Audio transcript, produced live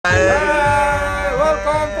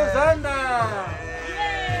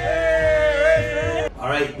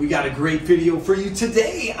right, we got a great video for you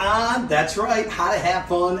today on, that's right, how to have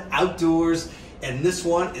fun outdoors. And this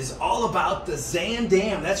one is all about the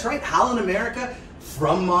Zaandam. That's right, Holland America,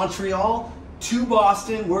 from Montreal to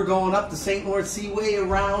Boston. We're going up the St. Lawrence Seaway,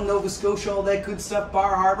 around Nova Scotia, all that good stuff,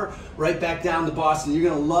 Bar Harbor, right back down to Boston. You're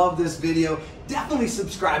gonna love this video. Definitely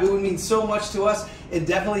subscribe, it would mean so much to us. And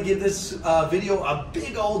definitely give this video a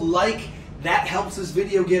big old like. That helps this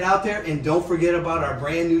video get out there. And don't forget about our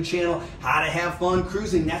brand new channel, How to Have Fun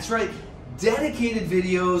Cruising. That's right, dedicated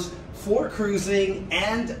videos for cruising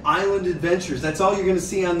and island adventures. That's all you're gonna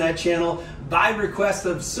see on that channel, by request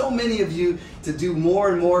of so many of you to do more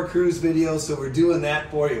and more cruise videos, so we're doing that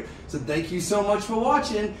for you. So thank you so much for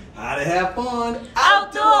watching How to Have Fun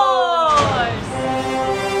Outdoors!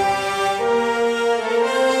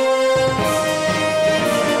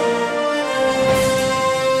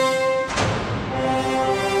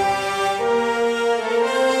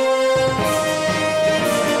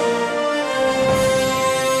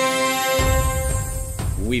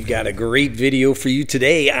 We've got a great video for you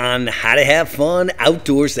today on how to have fun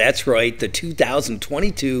outdoors. That's right, the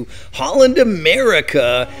 2022 Holland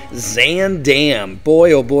America Zaandam.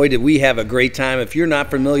 Boy, oh boy, did we have a great time. If you're not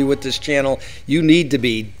familiar with this channel, you need to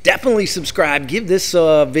be. Definitely subscribe. Give this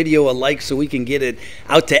video a like so we can get it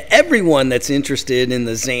out to everyone that's interested in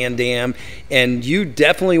the Zaandam. And you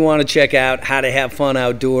definitely want to check out how to have fun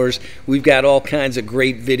outdoors. We've got all kinds of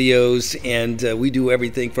great videos, and we do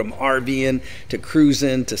everything from RVing to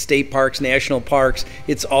cruising to state parks, national parks.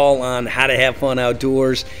 It's all on how to have fun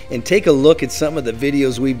outdoors. And take a look at some of the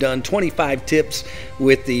videos we've done. 25 tips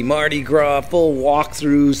with the Mardi Gras full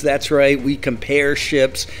walkthroughs. That's right, we compare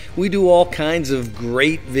ships. We do all kinds of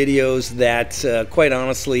great videos that quite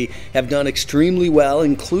honestly have done extremely well,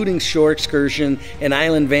 including shore excursion and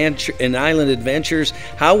island adventures.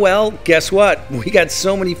 How well? Guess what? We got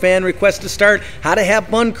so many fan requests to start. How to have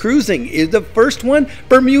fun cruising is the first one.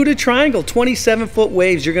 Bermuda Triangle, 27-foot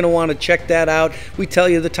waves. You're going to want to check that out. We tell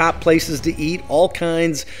you the top places to eat, all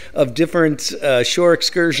kinds of different shore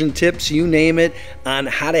excursion tips, you name it, on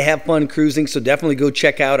how to have fun cruising. So definitely go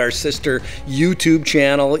check out our sister YouTube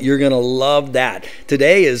channel. You're going to love that.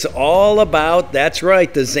 Today is all about, that's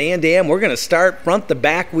right, the Zaandam. We're going to start front to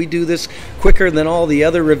back. We do this quicker than all the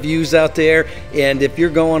other reviews out there. And if you're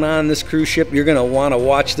going on this cruise ship, you're going to want to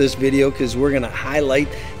watch this video, because we're going to highlight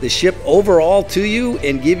the ship overall to you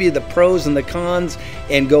and give you the pros and the cons,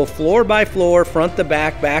 and go floor by floor, front to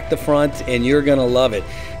back, back to front, and you're gonna love it.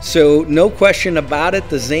 So no question about it,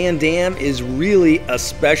 the Zaandam is really a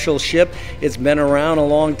special ship. It's been around a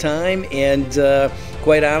long time, and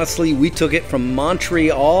quite honestly, we took it from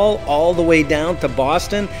Montreal all the way down to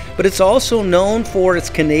Boston, but it's also known for its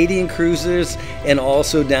Canadian cruises and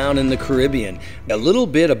also down in the Caribbean. A little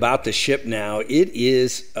bit about the ship now. It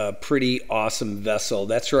is a pretty awesome vessel.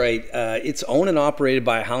 That's right, it's owned and operated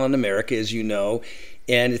by Holland America, as you know,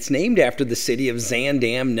 and it's named after the city of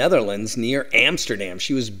Zaandam, Netherlands, near Amsterdam.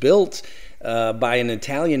 She was built by an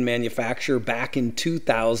Italian manufacturer back in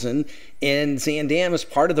 2000, and Zaandam is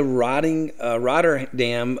part of the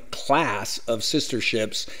Rotterdam class of sister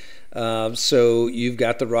ships. So you've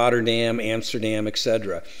got the Rotterdam, Amsterdam,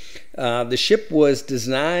 etc. The ship was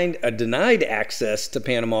denied access to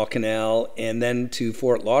Panama Canal and then to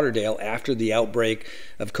Fort Lauderdale after the outbreak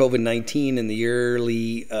of COVID-19 in the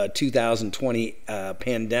early 2020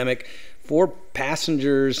 pandemic. 4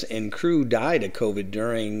 passengers and crew died of COVID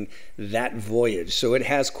during that voyage. So it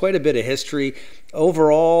has quite a bit of history.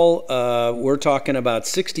 Overall, we're talking about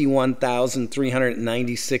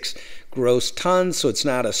 61,396 gross tons, so it's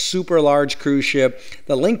not a super large cruise ship.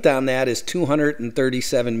 The length on that is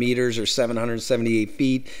 237 meters or 778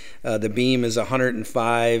 feet. The beam is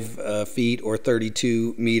 105 feet or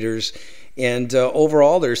 32 meters. And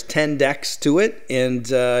overall, there's 10 decks to it, and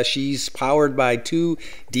she's powered by 2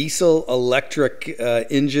 diesel electric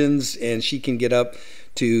engines, and she can get up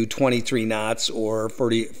to 23 knots or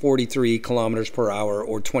 43 kilometers per hour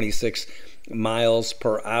or 26 miles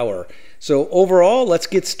per hour. So overall, let's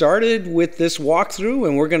get started with this walkthrough,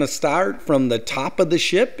 and we're going to start from the top of the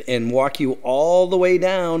ship and walk you all the way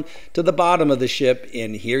down to the bottom of the ship.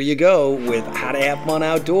 And here you go with How to Have Fun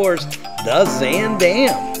Outdoors, the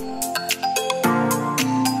Zaandam.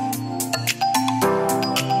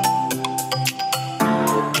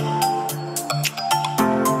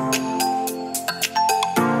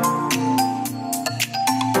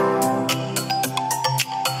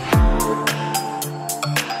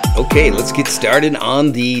 Okay, let's get started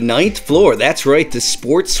on the 9th floor. That's right, the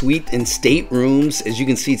sports suite and staterooms. As you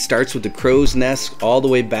can see, it starts with the crow's nest all the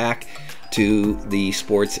way back to the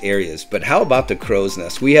sports areas. But how about the Crow's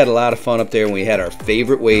Nest? We had a lot of fun up there, and we had our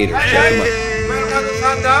favorite waiter. Check him out. Welcome to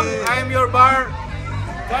Zaandam. I am your bar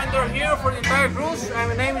tender here for the entire cruise.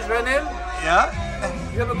 My name is Renel. Yeah.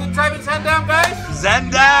 You have a good time in Zaandam, guys?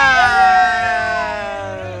 Zaandam!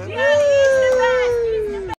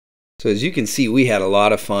 So as you can see, we had a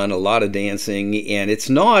lot of fun, a lot of dancing, and it's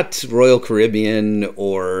not Royal Caribbean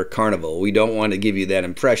or Carnival. We don't want to give you that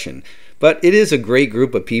impression. But it is a great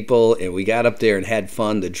group of people, and we got up there and had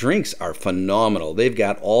fun. The drinks are phenomenal. They've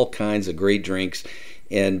got all kinds of great drinks,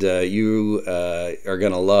 and you are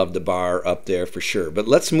going to love the bar up there for sure. But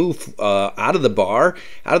let's move out of the bar,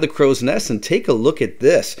 out of the Crow's Nest, and take a look at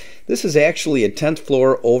this. This is actually a 10th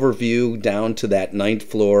floor overview down to that 9th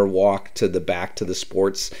floor walk to the back to the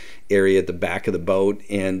sports area at the back of the boat.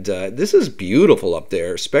 And this is beautiful up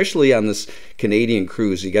there, especially on this Canadian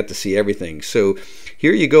cruise. You got to see everything. So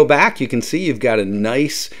here you go back, you can see you've got a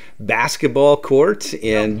nice basketball court,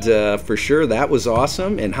 and for sure that was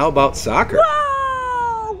awesome. And how about soccer?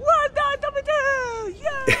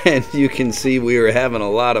 And you can see we were having a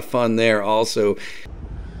lot of fun there also.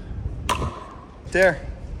 There.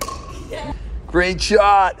 Great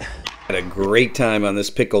shot. Had a great time on this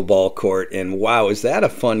pickleball court, and wow, is that a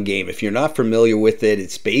fun game. If you're not familiar with it,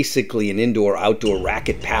 it's basically an indoor-outdoor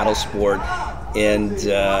racket paddle sport, and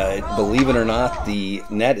believe it or not, the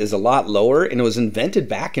net is a lot lower, and it was invented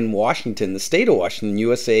back in Washington, the state of Washington,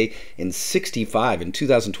 USA, in '65. In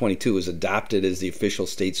 2022, it was adopted as the official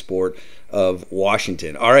state sport of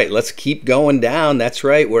Washington. All right, let's keep going down. That's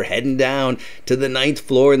right, we're heading down to the 9th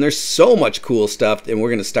floor, and there's so much cool stuff, and we're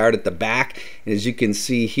going to start at the back. And as you can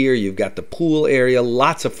see here, you've got the pool area,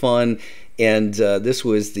 lots of fun. And this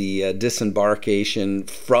was the disembarkation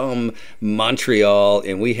from Montreal,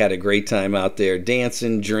 and we had a great time out there,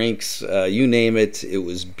 dancing, drinks, you name it. It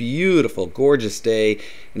was beautiful, gorgeous day,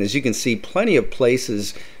 and as you can see, plenty of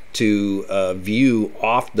places to view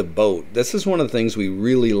off the boat. This is one of the things we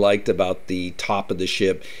really liked about the top of the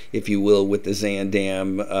ship, if you will, with the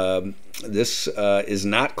Zaandam. This is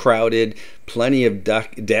not crowded, plenty of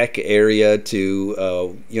deck area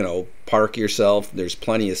to park yourself. There's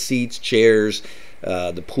plenty of seats, chairs.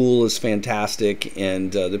 The pool is fantastic,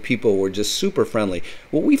 and the people were just super friendly.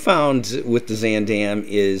 What we found with the Zaandam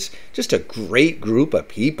is just a great group of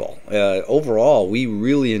people. Overall, we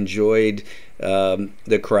really enjoyed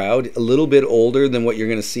the crowd. A little bit older than what you're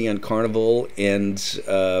going to see on Carnival and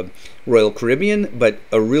Royal Caribbean, but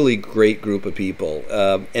a really great group of people.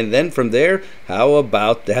 And then from there, how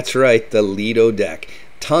about, that's right, the Lido deck.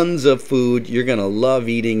 Tons of food. You're going to love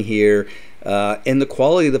eating here. And the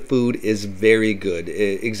quality of the food is very good.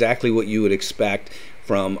 Exactly what you would expect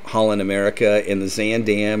from Holland America, and the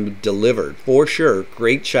Zaandam delivered for sure.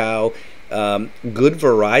 Great chow, good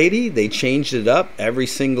variety. They changed it up every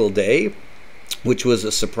single day, which was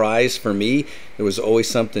a surprise for me. There was always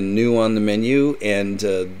something new on the menu, and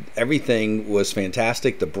everything was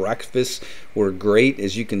fantastic. The breakfasts were great.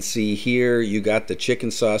 As you can see here, you got the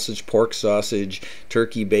chicken sausage, pork sausage,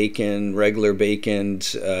 turkey bacon, regular bacon,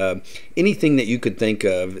 anything that you could think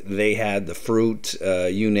of. They had the fruit,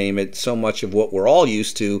 you name it. So much of what we're all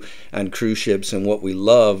used to on cruise ships, and what we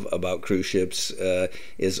love about cruise ships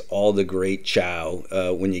is all the great chow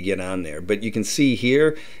when you get on there. But you can see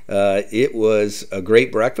here, it was a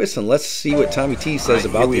great breakfast, and let's see what Tommy T says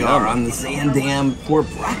about the omelet. Here we are on the Zaandam for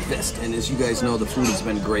breakfast, and as you guys know, the food has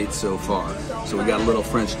been great so far. So we got a little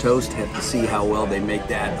French toast. Have to see how well they make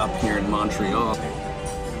that up here in Montreal.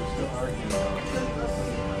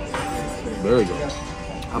 Very good.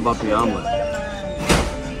 How about the omelet?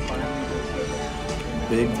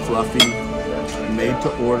 Big, fluffy,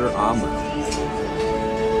 made-to-order omelet.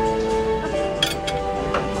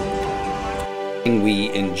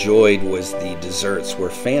 We enjoyed was the desserts were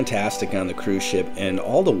fantastic on the cruise ship, and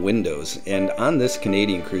all the windows. And on this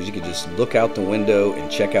Canadian cruise, you could just look out the window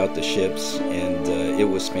and check out the ships, and it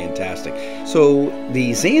was fantastic. So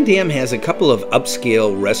the Zaandam has a couple of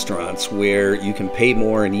upscale restaurants where you can pay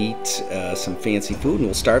more and eat some fancy food, and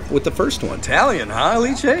we'll start with the first one. Italian, huh,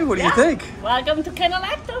 Alice? What do you think? Welcome to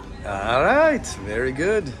Canaletto. All right, very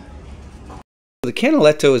good. The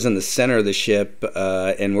Canaletto is in the center of the ship,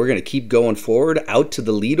 and we're going to keep going forward out to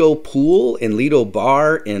the Lido pool and Lido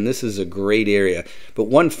bar, and this is a great area. But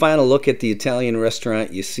one final look at the Italian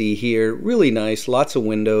restaurant you see here. Really nice, lots of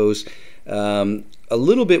windows. A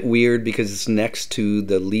little bit weird because it's next to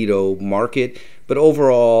the Lido market, but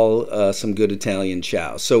overall some good Italian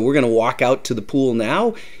chow. So we're going to walk out to the pool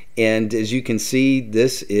now, and as you can see,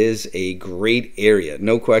 this is a great area,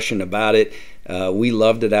 no question about it. We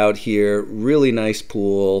loved it out here. Really nice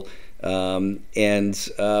pool. and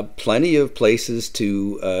plenty of places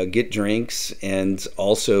to get drinks and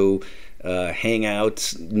also hang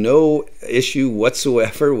out. No issue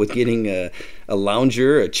whatsoever with getting a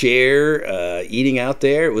lounger, a chair, eating out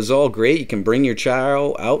there. It was all great. You can bring your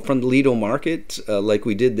child out from the Lido market like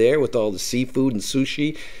we did there with all the seafood and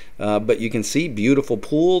sushi. But you can see beautiful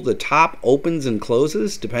pool. The top opens and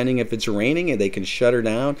closes depending if it's raining, and they can shut her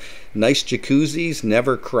down. Nice jacuzzis,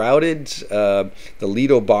 never crowded. The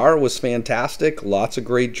Lido bar was fantastic. Lots of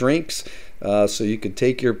great drinks. So you could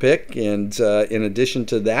take your pick. And in addition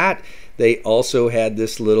to that, they also had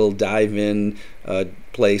this little dive-in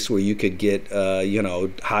place where you could get, you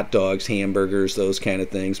know, hot dogs, hamburgers, those kind of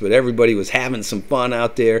things. But everybody was having some fun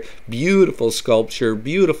out there. Beautiful sculpture,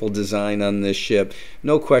 beautiful design on this ship.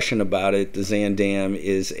 No question about it. The Zaandam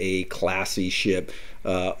is a classy ship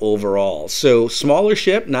overall. So smaller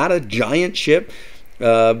ship, not a giant ship.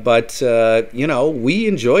 But you know, we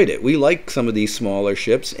enjoyed it. We like some of these smaller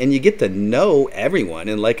ships, and you get to know everyone.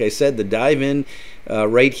 And like I said, the dive-in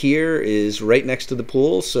right here is right next to the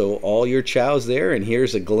pool, so all your chow's there. And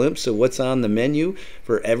here's a glimpse of what's on the menu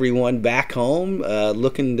for everyone back home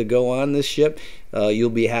looking to go on this ship. You'll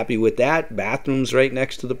be happy with that. Bathrooms right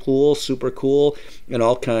next to the pool, super cool, and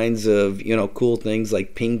all kinds of, you know, cool things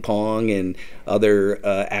like ping pong and other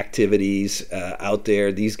activities out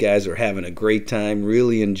there. These guys are having a great time,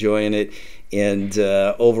 really enjoying it. And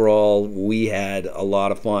overall, we had a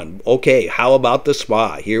lot of fun. Okay, how about the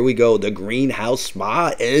spa? Here we go, the Greenhouse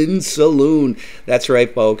Spa and Saloon. That's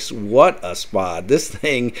right, folks. What a spa. This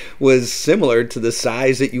thing was similar to the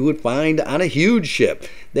size that you would find on a huge ship.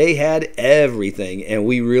 They had everything, and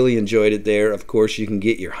we really enjoyed it there. Of course, you can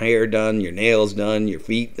get your hair done, your nails done, your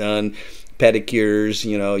feet done, pedicures,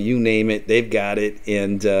 you know, you name it, they've got it.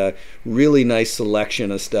 And really nice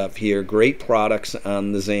selection of stuff here. Great products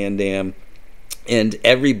on the Zaandam. And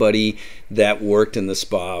everybody that worked in the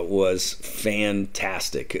spa was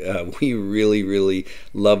fantastic. We really, really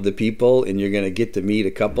love the people, and you're going to get to meet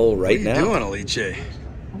a couple right now. What are you doing, Alice?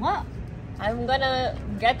 What? I'm going to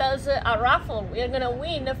get us a raffle. We're going to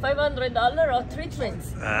win $500 or 3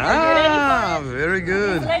 drinks. Ah, very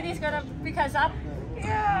good. This lady's going to pick us up.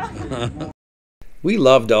 Yeah. We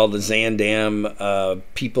loved all the Zaandam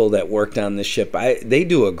people that worked on the ship. They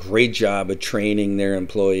do a great job of training their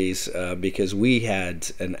employees because we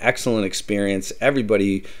had an excellent experience.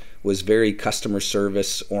 Everybody was very customer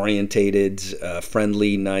service orientated,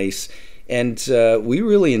 friendly, nice, and we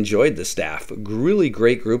really enjoyed the staff. A really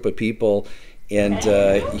great group of people. And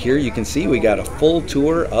here you can see we got a full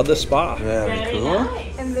tour of the spa. Very cool.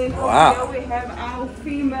 And then over here we have our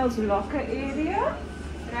females locker area.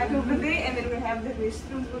 Right over there, and then we have the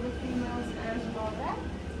restroom for the females as well.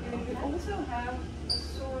 And then we also have a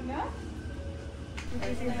sauna.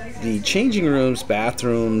 The changing rooms,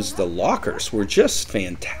 bathrooms, the lockers were just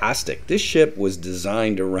fantastic. This ship was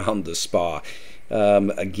designed around the spa.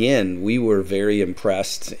 Again, we were very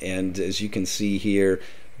impressed, and as you can see here,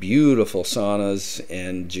 beautiful saunas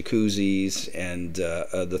and jacuzzis, and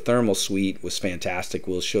the thermal suite was fantastic.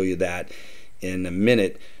 We'll show you that in a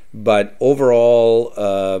minute. But overall,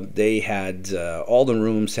 they had all the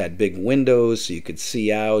rooms had big windows so you could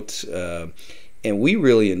see out, and we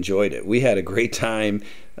really enjoyed it. We had a great time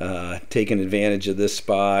taking advantage of this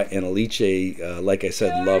spa, and Alice, like I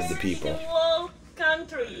said, loved the people.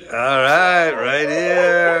 Country. All right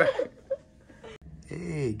here.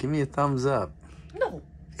 Hey, give me a thumbs up. No.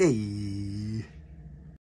 Hey.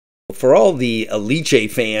 For all the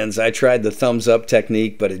Alice fans, I tried the thumbs up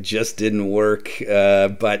technique, but it just didn't work.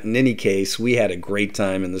 But in any case, we had a great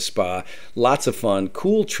time in the spa. Lots of fun,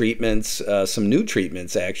 cool treatments, some new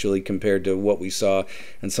treatments actually compared to what we saw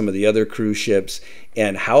in some of the other cruise ships.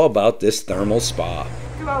 And how about this thermal spa?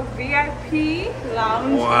 To our VIP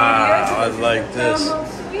lounge Wow, area. I like this. Thermal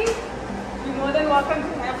suite. You're more than welcome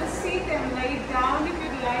to have a seat and lay down if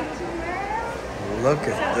you'd like to. Look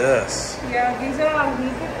at this. Yeah, these are our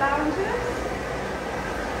heated lounges.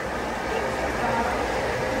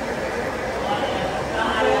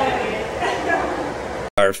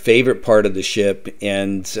 Our favorite part of the ship,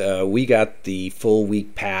 and we got the full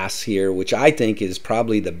week pass here, which I think is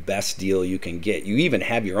probably the best deal you can get. You even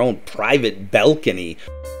have your own private balcony.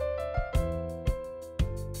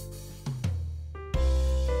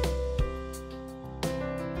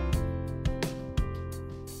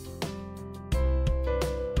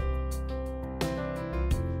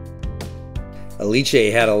 Alice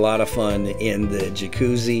had a lot of fun in the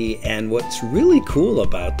jacuzzi, and what's really cool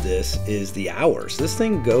about this is the hours. This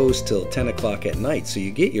thing goes till 10 o'clock at night, so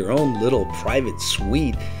you get your own little private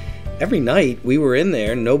suite. Every night we were in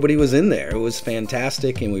there, nobody was in there. It was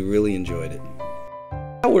fantastic, and we really enjoyed it.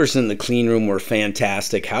 How showers in the clean room were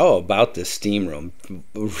fantastic. How about the steam room?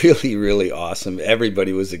 Really, really awesome.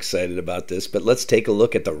 Everybody was excited about this. But let's take a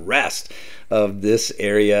look at the rest of this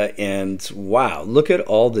area. And wow, look at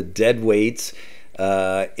all the dead weights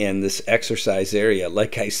and this exercise area.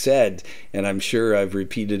 Like I said, and I'm sure I've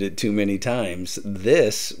repeated it too many times,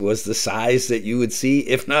 this was the size that you would see,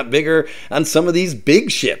 if not bigger, on some of these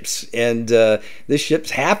big ships. And this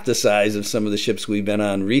ship's half the size of some of the ships we've been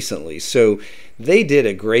on recently. So they did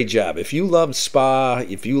a great job. If you love spa,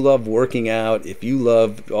 if you love working out, if you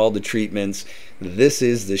love all the treatments, this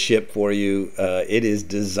is the ship for you. It is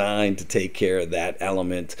designed to take care of that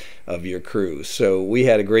element of your cruise. So we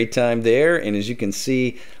had a great time there, and as you can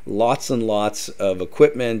see, lots and lots of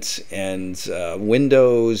equipment and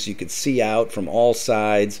windows. You could see out from all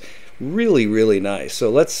sides. Really, really nice. So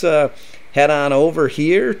let's head on over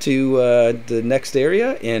here to the next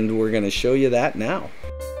area, and we're going to show you that now.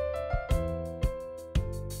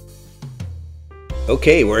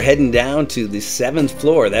 Okay, we're heading down to the 7th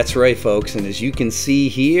floor. That's right, folks. And as you can see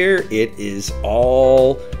here, it is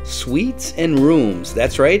all suites and rooms.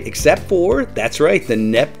 That's right, except for, that's right, the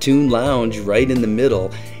Neptune Lounge right in the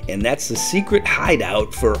middle. And that's the secret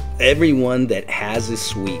hideout for everyone that has a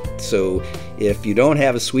suite. So if you don't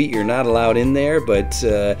have a suite, you're not allowed in there. But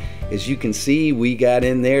as you can see, we got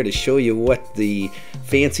in there to show you what the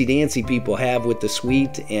fancy dancy people have with the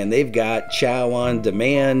suite, and they've got chow on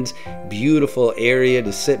demand, beautiful area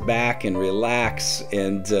to sit back and relax,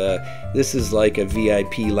 and this is like a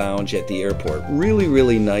VIP lounge at the airport. Really,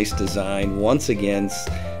 really nice design once again,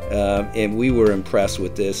 and we were impressed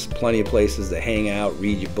with this. Plenty of places to hang out,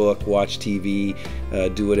 read your book, watch TV,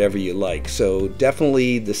 do whatever you like. So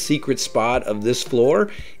definitely the secret spot of this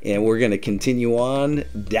floor, and we're going to continue on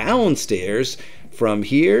downstairs from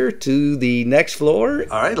here to the next floor.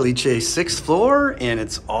 All right, Liche, 6th floor, and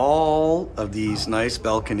it's all of these nice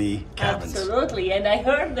balcony cabins. Absolutely, and I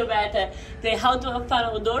heard that the How to Have Fun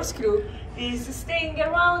Outdoors crew is staying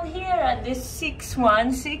around here at this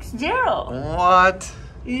 6160. What?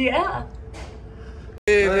 Yeah.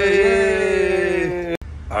 Hey.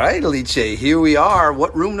 All right, Liche, here we are.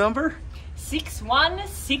 What room number?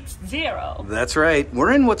 6160. That's right.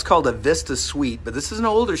 We're in what's called a Vista Suite, but this is an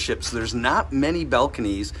older ship, so there's not many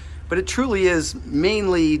balconies, but it truly is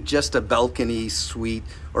mainly just a balcony suite,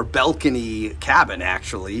 or balcony cabin,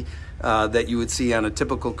 actually, that you would see on a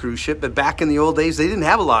typical cruise ship. But back in the old days, they didn't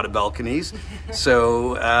have a lot of balconies.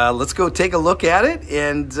 So let's go take a look at it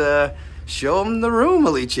and show them the room,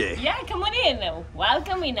 Alice. Yeah, come on in.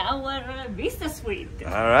 Welcome in our Vista Suite.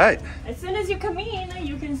 All right. As soon as you come in,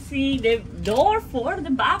 you can see the door for the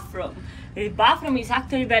bathroom. The bathroom is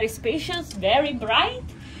actually very spacious, very bright,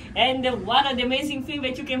 and one of the amazing things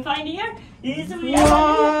that you can find here is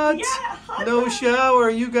what? No shower.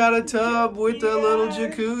 You got a tub with a little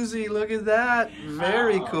jacuzzi. Look at that.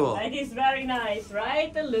 Very cool. That is very nice,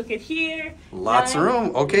 right? Look at here. Lots of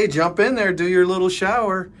room. Okay, jump in there. Do your little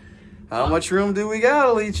shower. How much room do we got,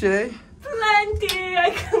 Alice? Plenty. I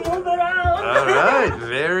can move around. All right.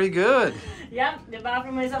 Very good. Yep, the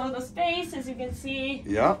bathroom is a lot of space, as you can see.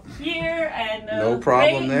 Yep. Here, and no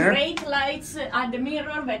problem there. Great lights at the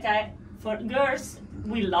mirror, but for girls,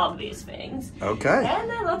 we love these things. Okay.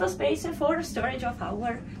 And a lot of space for storage of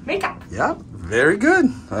our makeup. Yep. Very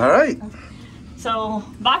good. All right. So,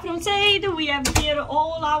 bathroom side, we have here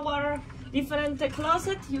all our different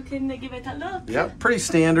closet. You can give it a look. Yep, pretty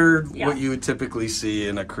standard, what you would typically see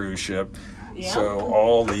in a cruise ship. Yeah. So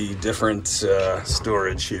all the different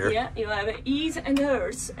storage here. Yeah, you have ease and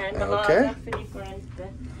hers, and a lot of different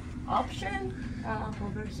options.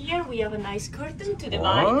 Over here we have a nice curtain to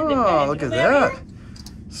divide the bedroom. Oh, look at that.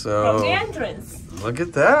 So from the entrance. Look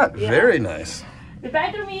at that. Yeah. Very nice. The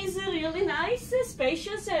bedroom is really nice,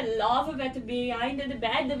 spacious. I love that behind the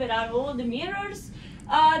bed there are all the mirrors.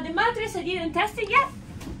 The mattress, I didn't test it yet.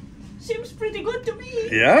 Seems pretty good to me.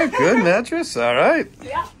 Yeah, good mattress. All right.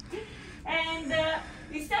 Yeah. And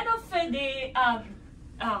instead of the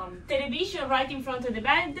television right in front of the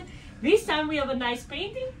bed, this time we have a nice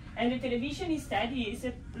painting, and the television instead is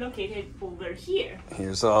located over here.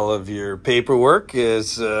 Here's all of your paperwork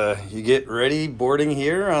as you get ready boarding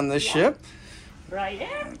here on this ship. Right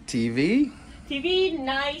there. TV. TV,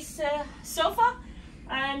 nice sofa.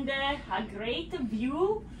 And a great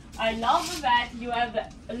view. I love that you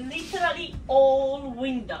have literally all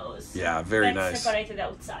windows. Yeah, very nice. Separated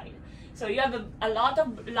outside. So you have a lot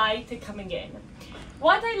of light coming in.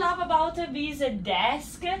 What I love about this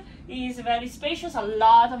desk is very spacious, a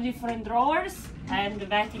lot of different drawers, and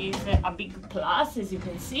that is a big plus, as you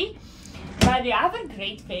can see. But the other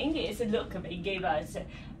great thing is, look, they gave us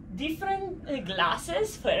different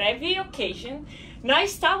glasses for every occasion.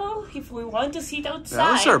 Nice towel if we want to sit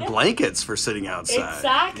outside. Those are blankets for sitting outside.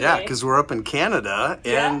 Exactly. Yeah, because we're up in Canada,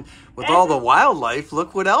 and Yeah. with all the wildlife,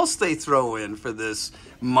 look what else they throw in for this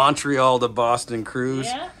Montreal to Boston cruise.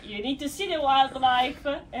 Yeah, you need to see the wildlife,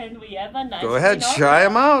 and we have a nice. Go ahead, binocular. try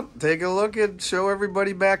them out. Take a look at, show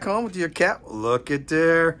everybody back home with your cat. Look at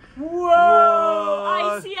there. Whoa!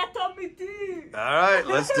 I see a tummy too. All right,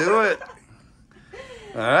 let's do it.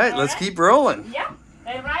 All right, let's keep rolling. Yeah,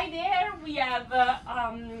 and right there we have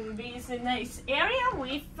this nice area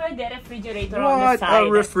with the refrigerator on the What side.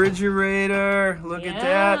 a refrigerator. Look at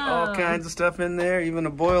that. All Yeah. kinds of stuff in there, even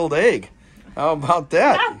a boiled egg. How about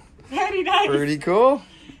that? Yeah, very nice. Pretty cool.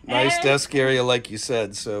 Nice And- desk area, like you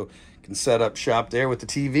said, so you can set up shop there with the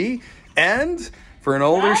TV. And for an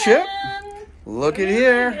older ship, look at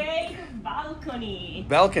here. Great balcony.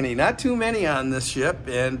 Balcony. Not too many on this ship,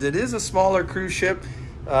 and it is a smaller cruise ship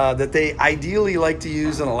that they ideally like to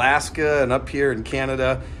use in Alaska and up here in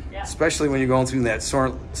Canada, Yeah. especially when you're going through that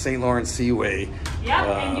St. Lawrence Seaway. Yeah,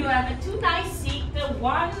 and you have two nice seats.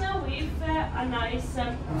 One with a nice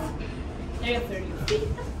 30 feet,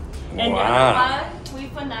 and the Wow. other one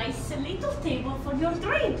with a nice little table for your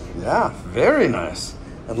drink. Yeah, very nice.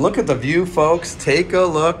 And look at the view, folks. Take a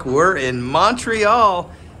look. We're in Montreal,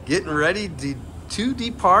 getting ready to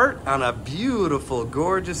depart on a beautiful,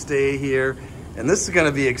 gorgeous day here. And this is going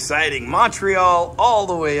to be exciting. Montreal all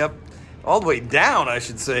the way up, all the way down, I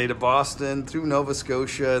should say, to Boston, through Nova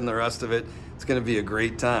Scotia and the rest of it. It's going to be a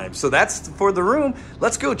great time. So that's for the room.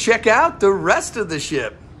 Let's go check out the rest of the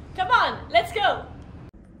ship. Come on, let's go.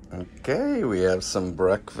 Okay, we have some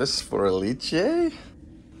breakfast for Alice.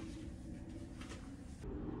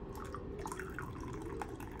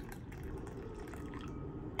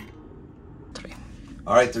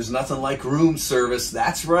 All right, there's nothing like room service.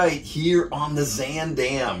 That's right, here on the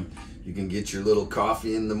Zaandam. You can get your little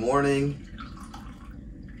coffee in the morning.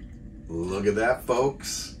 Look at that,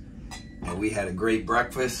 folks. And we had a great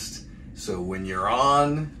breakfast. So when you're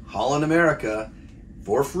on Holland America,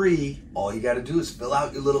 for free, all you got to do is fill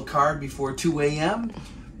out your little card before 2 a.m.,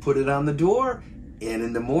 put it on the door, and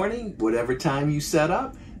in the morning, whatever time you set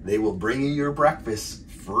up, they will bring you your breakfast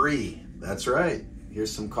free. That's right.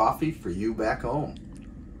 Here's some coffee for you back home.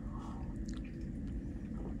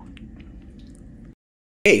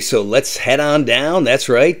 Okay, so let's head on down, that's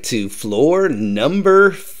right, to floor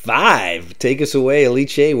number 5. Take us away,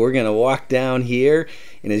 Alice. We're going to walk down here.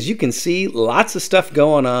 And as you can see, lots of stuff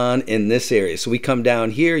going on in this area. So we come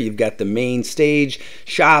down here, you've got the main stage,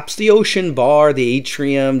 shops, the ocean bar, the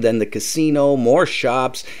atrium, then the casino, more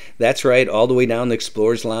shops. That's right, all the way down the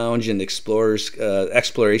Explorers Lounge and Explorers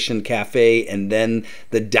Exploration Cafe, and then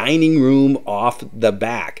the dining room off the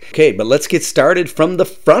back. Okay, but let's get started from the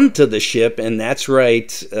front of the ship, and that's right,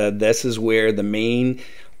 this is where the main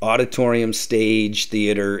auditorium stage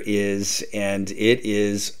theater is, and it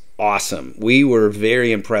is awesome. We were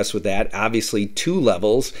very impressed with that. Obviously 2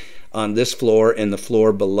 levels on this floor and the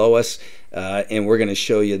floor below us, and we're going to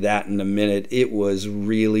show you that in a minute. It was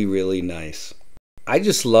really, really nice. I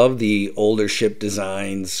just love the older ship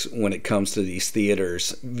designs when it comes to these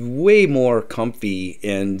theaters. Way more comfy,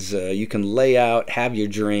 and you can lay out, have your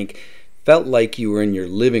drink. Felt like you were in your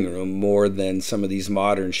living room more than some of these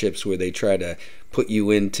modern ships where they try to put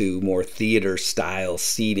you into more theater style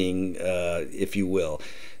seating, if you will.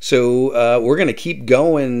 So we're going to keep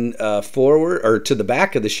going forward, or to the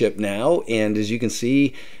back of the ship now, and as you can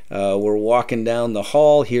see, we're walking down the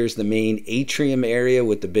hall. Here's the main atrium area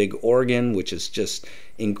with the big organ, which is just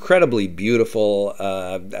incredibly beautiful.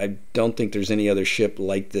 I don't think there's any other ship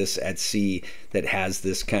like this at sea that has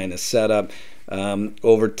this kind of setup.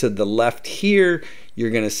 Over to the left here, you're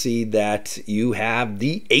going to see that you have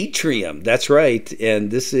the atrium. That's right, and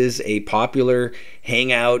this is a popular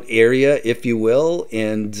hangout area, if you will,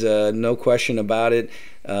 and no question about it,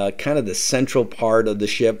 kind of the central part of the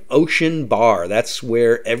ship. Ocean Bar, that's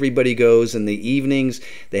where everybody goes in the evenings.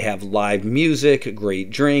 They have live music,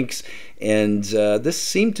 great drinks, and this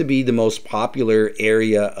seemed to be the most popular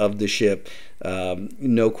area of the ship.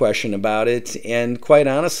 No question about it, and quite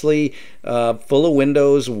honestly, full of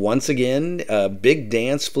windows once again, big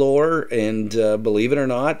dance floor, and believe it or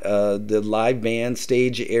not, the live band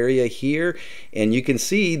stage area here, and you can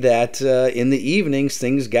see that in the evenings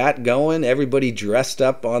things got going. Everybody dressed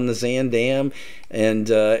up on the Zaandam, and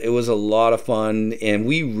it was a lot of fun, and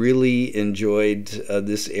we really enjoyed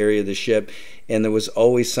this area of the ship, and there was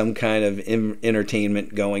always some kind of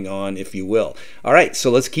entertainment going on, if you will. All right, so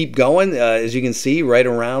let's keep going. As you can see, right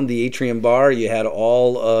around the atrium bar, you had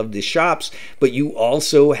all of the shops, but you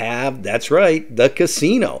also have, that's right, the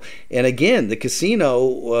casino. And again, the casino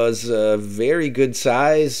was a very good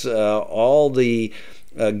size. All the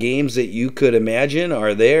games that you could imagine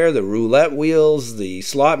are there. The roulette wheels, the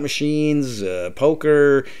slot machines,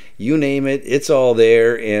 poker, you name it, it's all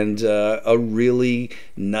there. And a really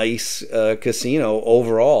nice casino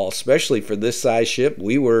overall, especially for this size ship.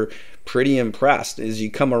 We were pretty impressed. As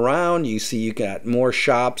you come around, you see you got more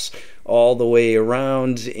shops all the way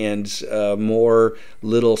around, and more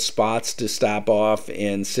little spots to stop off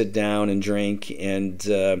and sit down and drink. And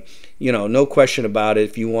you know, no question about it,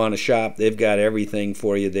 if you want to shop, they've got everything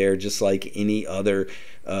for you there, just like any other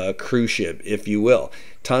cruise ship, if you will.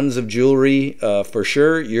 Tons of jewelry, for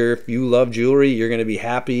sure. If you love jewelry, you're going to be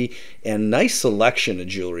happy. And nice selection of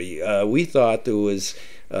jewelry. We thought there was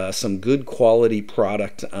some good quality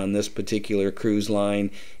product on this particular cruise line,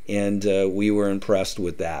 and we were impressed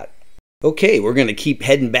with that. Okay, we're going to keep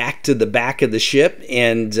heading back to the back of the ship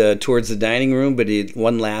and towards the dining room, but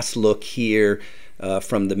one last look here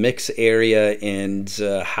from the mix area. And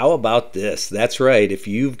how about this? That's right, if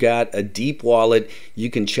you've got a deep wallet,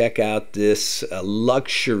 you can check out this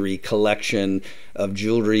luxury collection of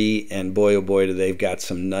jewelry, and boy oh boy, do they've got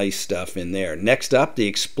some nice stuff in there. Next up, the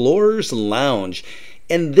Explorer's Lounge.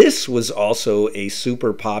 And this was also a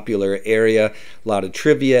super popular area. A lot of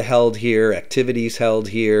trivia held here, activities held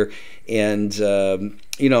here, and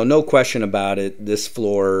you know, no question about it, this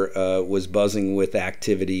floor was buzzing with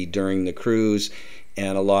activity during the cruise,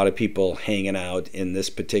 and a lot of people hanging out in this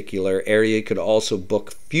particular area. You could also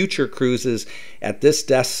book future cruises at this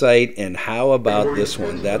desk site. And how about this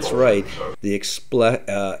one? That's right, the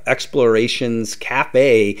Explorations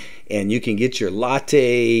Cafe, and you can get your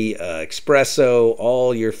latte, espresso,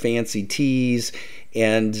 all your fancy teas.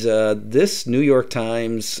 And this New York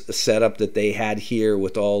Times setup that they had here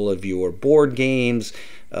with all of your board games,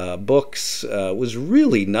 books, was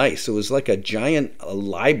really nice. It was like a giant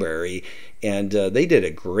library, and they did a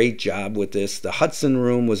great job with this. The Hudson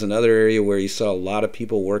Room was another area where you saw a lot of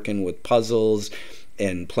people working with puzzles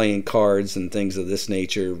and playing cards and things of this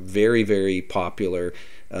nature. Very, very popular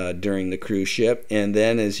during the cruise ship. And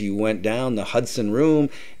then as you went down the Hudson Room,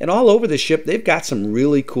 and all over the ship, they've got some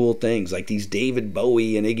really cool things like these David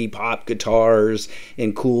Bowie and Iggy Pop guitars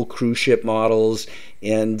and cool cruise ship models.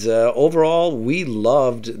 And overall, we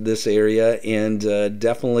loved this area, and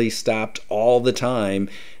definitely stopped all the time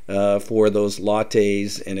for those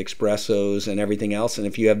lattes and espressos and everything else. And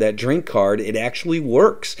if you have that drink card, it actually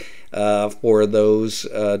works for those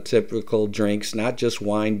typical drinks, not just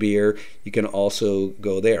wine, beer. You can also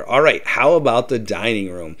go there. All right, how about the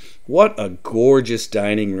dining room? What a gorgeous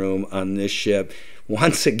dining room on this ship.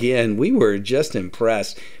 Once again, we were just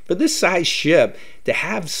impressed. For this size ship, to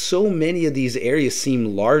have so many of these areas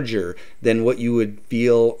seem larger than what you would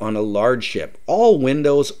feel on a large ship. All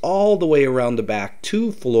windows all the way around the back,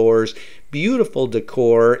 2 floors, beautiful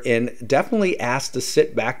decor, and definitely asked to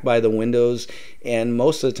sit back by the windows, and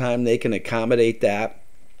most of the time they can accommodate that.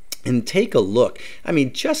 And take a look. I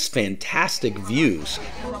mean, just fantastic views.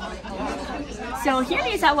 So here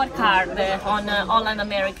is our card on Holland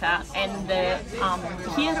America, and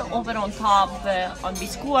here over on top on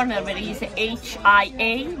this corner there is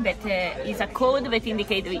HIA, that is a code that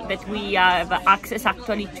indicates that we have access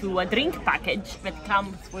actually to a drink package that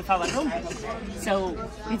comes with our room. So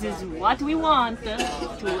this is what we want, to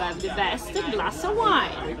have the best glass of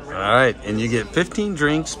wine. All right, and you get 15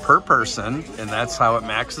 drinks per person, and that's how it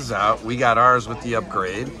maxes out. We got ours with the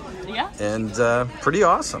upgrade. Yeah. And pretty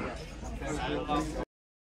awesome.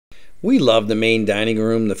 We loved the main dining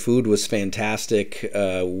room. The food was fantastic.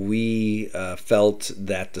 We felt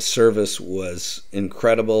that the service was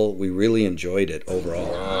incredible. We really enjoyed it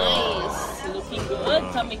overall. Nice. Looking good,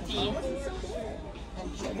 tummy tea.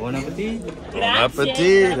 Bon appetit. Bon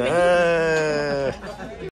Grazie. appetit.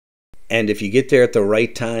 And if you get there at the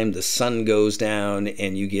right time, the sun goes down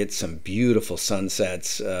and you get some beautiful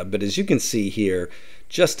sunsets. But as you can see here,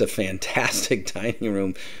 just a fantastic dining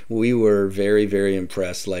room. We were very, very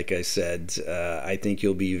impressed. Like I said, I think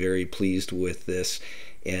you'll be very pleased with this.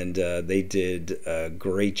 And they did a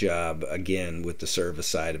great job, again, with the service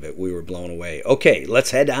side of it. We were blown away. Okay,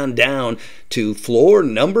 let's head on down to floor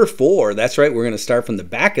number 4. That's right, we're going to start from the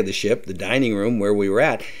back of the ship, the dining room where we were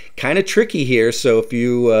at. Kind of tricky here, so if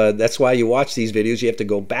you, that's why you watch these videos. You have to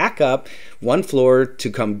go back up 1 floor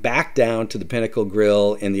to come back down to the Pinnacle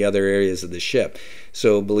Grill and the other areas of the ship.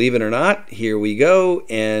 So believe it or not, here we go.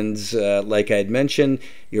 And like I had mentioned,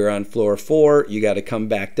 you're on floor 4. You got to come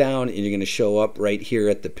back down, and you're going to show up right here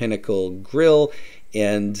at the Pinnacle Grill.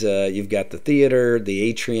 And you've got the theater, the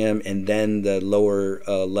atrium, and then the lower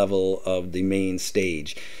level of the main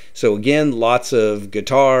stage. So again, lots of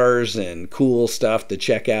guitars and cool stuff to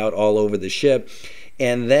check out all over the ship.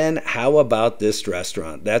 And then how about this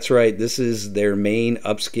restaurant? That's right, this is their main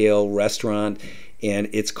upscale restaurant, and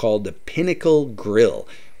it's called the Pinnacle Grill.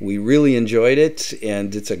 We really enjoyed it,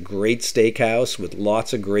 and it's a great steakhouse with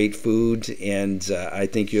lots of great food, and I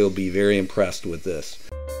think you'll be very impressed with this.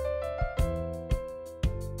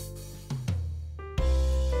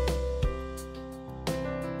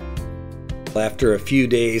 After a few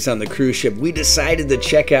days on the cruise ship, we decided to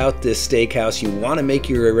check out this steakhouse. You want to make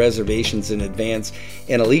your reservations in advance.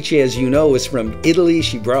 And Alice, as you know, is from Italy.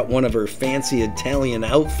 She brought one of her fancy Italian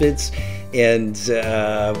outfits. And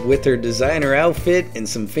with her designer outfit and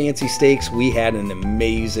some fancy steaks, we had an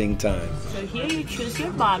amazing time. So here you choose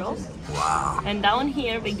your bottle. Wow. And down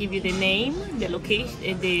here we give you the name, the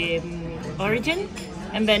location, the origin,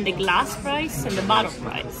 and then the glass price and the bottle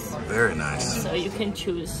price. Very nice. So you can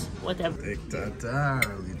choose whatever.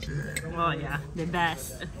 Oh yeah, the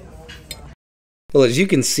best. Well, as you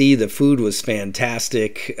can see, the food was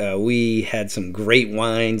fantastic. We had some great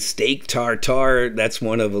wine, steak tartare, that's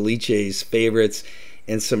one of Alice's favorites,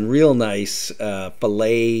 and some real nice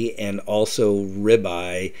filet and also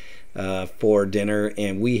ribeye for dinner.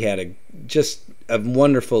 And we had just a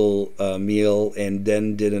wonderful meal, and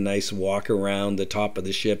then did a nice walk around the top of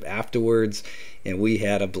the ship afterwards, and we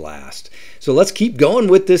had a blast. So let's keep going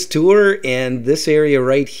with this tour, and this area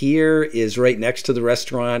right here is right next to the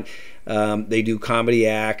restaurant. They do comedy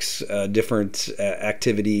acts, different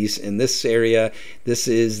activities in this area. This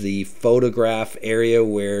is the photograph area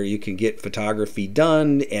where you can get photography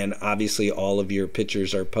done, and obviously all of your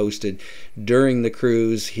pictures are posted during the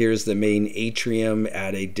cruise. Here's the main atrium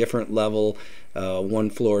at a different level, one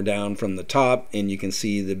floor down from the top, and you can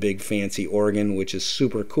see the big fancy organ, which is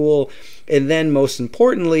super cool. And then most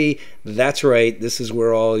importantly, that's right, this is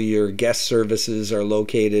where all your guest services are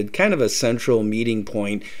located, kind of a central meeting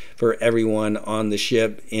point for everyone on the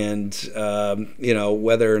ship. And you know,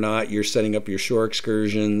 whether or not you're setting up your shore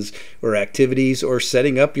excursions or activities or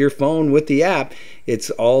setting up your phone with the app, it's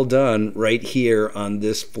all done right here on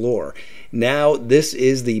this floor. Now, this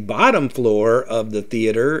is the bottom floor of the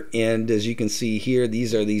theater, and as you can see here,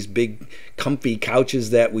 these are these big comfy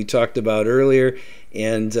couches that we talked about earlier,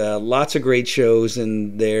 and lots of great shows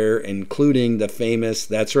in there, including the famous,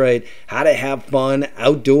 that's right, How to Have Fun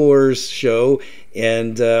Outdoors show.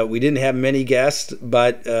 And we didn't have many guests,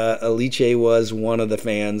 but Alice was one of the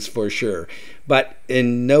fans for sure. But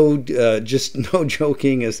in just no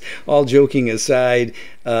joking, all joking aside,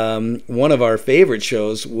 one of our favorite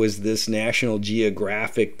shows was this National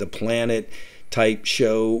Geographic The Planet type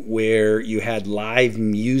show where you had live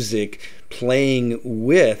music playing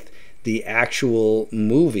with the actual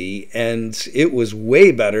movie, and it was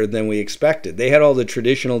way better than we expected. They had all the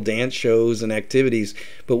traditional dance shows and activities,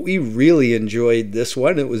 but we really enjoyed this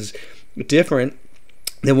one. It was different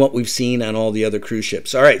than what we've seen on all the other cruise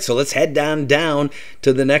ships. All right, so let's head down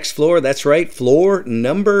to the next floor. That's right, floor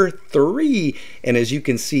number 3. And as you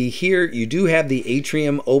can see here, you do have the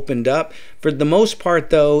atrium opened up. For the most part,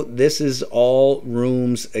 though, this is all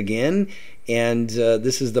rooms again. And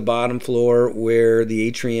this is the bottom floor where the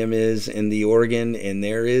atrium is and the organ, and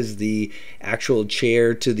there is the actual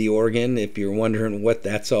chair to the organ, if you're wondering what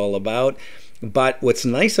that's all about. But what's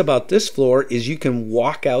nice about this floor is you can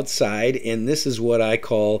walk outside, and this is what I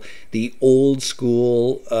call the old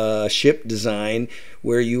school ship design,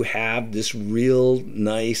 where you have this real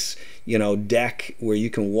nice, you know, deck where you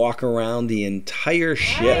can walk around the entire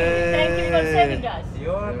ship. Thank you for saving us.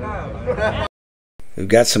 You're welcome. We've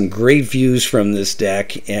got some great views from this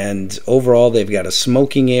deck, and overall they've got a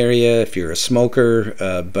smoking area if you're a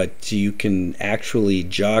smoker, but you can actually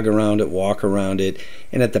jog around it, walk around it.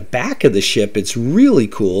 And at the back of the ship, it's really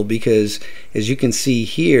cool because, as you can see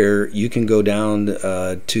here, you can go down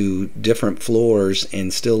to different floors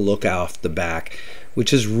and still look off the back,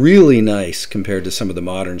 which is really nice compared to some of the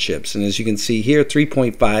modern ships. And as you can see here,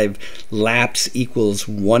 3.5 laps equals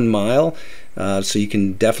 1 mile. So you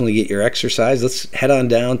can definitely get your exercise. Let's head on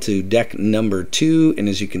down to deck number 2, and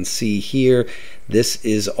as you can see here, this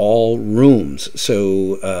is all rooms.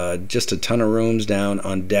 So just a ton of rooms down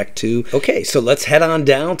on deck 2. Okay, so let's head on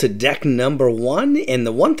down to deck number 1, and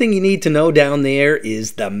the one thing you need to know down there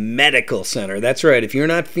is the medical center. That's right, if you're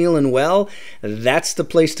not feeling well, that's the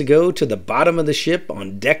place to go, to the bottom of the ship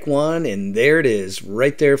on deck 1, and there it is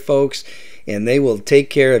right there, folks. and they will take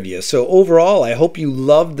care of you. So overall, I hope you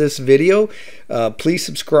loved this video. Please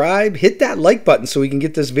subscribe, hit that like button so we can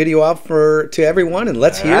get this video out to everyone, and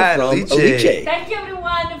let's hear from Alice. Thank you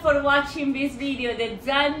everyone for watching this video. The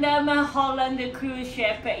Zaandam Holland Cruise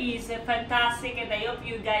Ship is fantastic, and I hope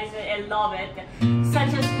you guys love it.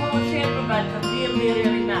 Such a small ship, but really,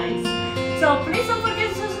 really nice. So please don't forget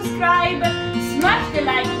to subscribe, smash the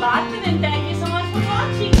like button, and thank you so much for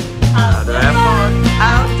watching. Have fun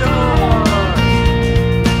outdoors.